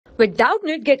With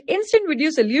Doubtnut, get instant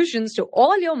video solutions to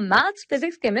all your maths,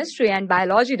 physics, chemistry, and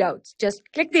biology doubts. Just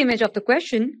click the image of the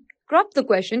question, crop the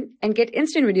question, and get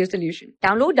instant video solution.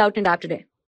 Download Doubtnut app today.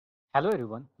 Hello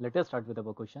everyone, let us start with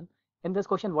our question. In this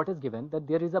question, what is given? That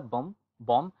there is a bomb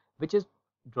which is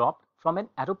dropped from an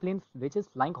aeroplane which is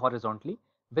flying horizontally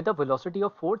with a velocity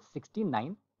of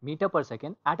 469 meter per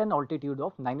second at an altitude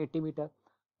of 980 meter.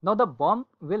 Now the bomb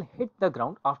will hit the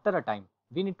ground after a time.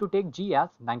 We need to take g as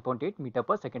 9.8 meter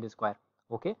per second square.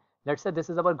 Okay, let's say this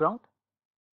is our ground.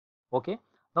 Okay,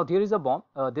 now there is a bomb.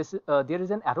 There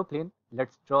is an aeroplane.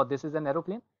 Let's draw. This is an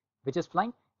aeroplane which is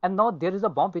flying, and now there is a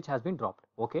bomb which has been dropped.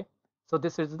 Okay, so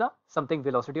this is the something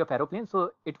velocity of aeroplane.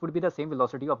 So it would be the same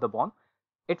velocity of the bomb.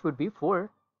 It would be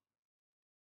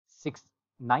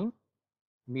 469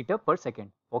 meter per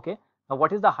second. Okay, now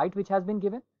what is the height which has been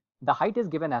given? The height is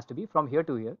given as to be from here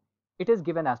to here. It is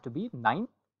given as to be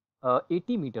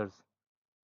 980 meters.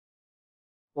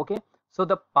 Okay, so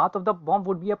the path of the bomb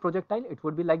would be a projectile. It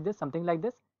would be like this, something like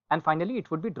this, and finally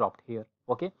it would be dropped here.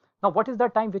 Okay, now what is the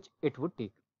time which it would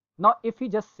take? Now if we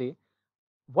just say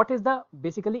what is the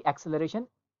basically acceleration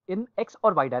in x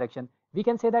or y direction, we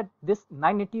can say that this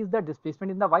 980 is the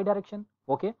displacement in the y direction.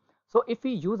 Okay, so if we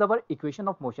use our equation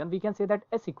of motion, we can say that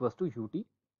s equals to ut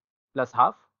plus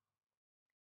half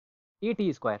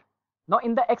at square. Now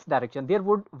in the x direction there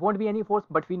won't be any force,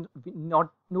 but we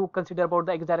not to consider about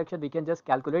the x direction. We can just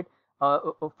calculate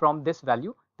from this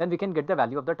value, then we can get the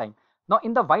value of the time. Now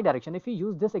in the y direction, if we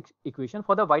use this equation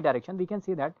for the y direction, we can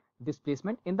say that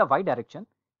displacement in the y direction,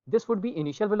 this would be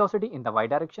initial velocity in the y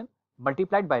direction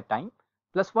multiplied by time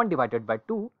plus 1 divided by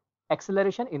 2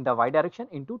 acceleration in the y direction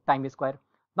into time square.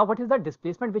 Now what is the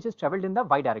displacement which is traveled in the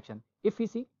y direction? If we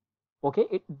see,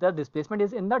 okay, the displacement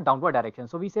is in the downward direction,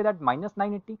 so we say that minus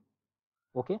 980.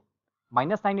 Okay,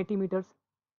 minus 980 meters.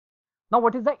 Now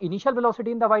what is the initial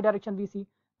velocity in the y direction? We see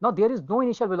now there is no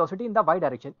initial velocity in the y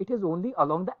direction. It is only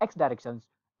along the x direction.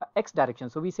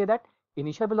 So we say that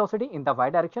initial velocity in the y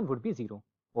direction would be 0.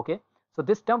 Okay, so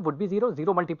this term would be 0.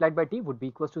 0 multiplied by t would be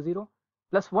equals to 0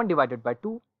 plus 1 divided by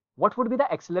 2. What would be the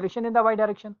acceleration in the y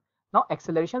direction? Now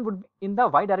acceleration would in the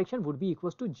y direction would be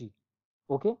equals to g.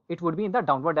 Okay, it would be in the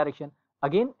downward direction.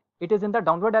 Again, it is in the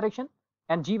downward direction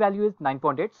and g value is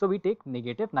 9.8. So we take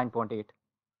negative 9.8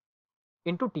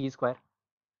 into t square.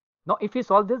 Now if we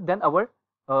solve this, then our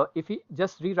if we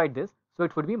just rewrite this, so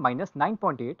it would be minus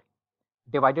 9.8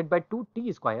 divided by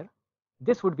 2t square.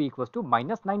 This would be equals to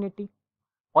minus 980,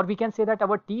 or we can say that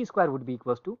our t square would be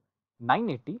equals to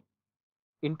 980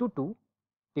 into 2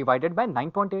 divided by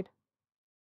 9.8.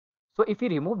 So if we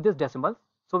remove this decimal,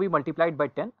 so we multiply it by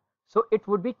 10, so it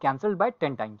would be cancelled by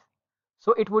 10 times.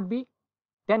 So it would be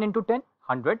 10 into 10,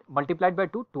 100 multiplied by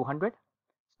 2, 200.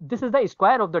 This is the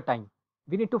square of the time.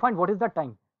 We need to find what is the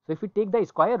time. So if we take the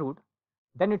square root,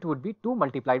 then it would be 2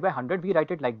 multiplied by 100. We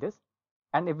write it like this.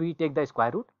 And if we take the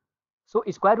square root, so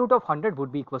square root of 100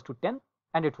 would be equals to 10,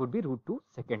 and it would be root 2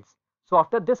 seconds. So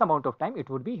after this amount of time, it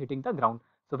would be hitting the ground.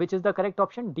 So which is the correct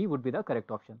option? D would be the correct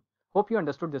option. Hope you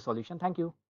understood this solution. Thank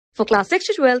you. For class 6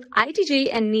 to 12, IIT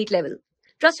JEE and NEET level.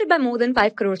 Trusted by more than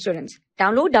 5 crore students.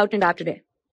 Download Doubtnut app today.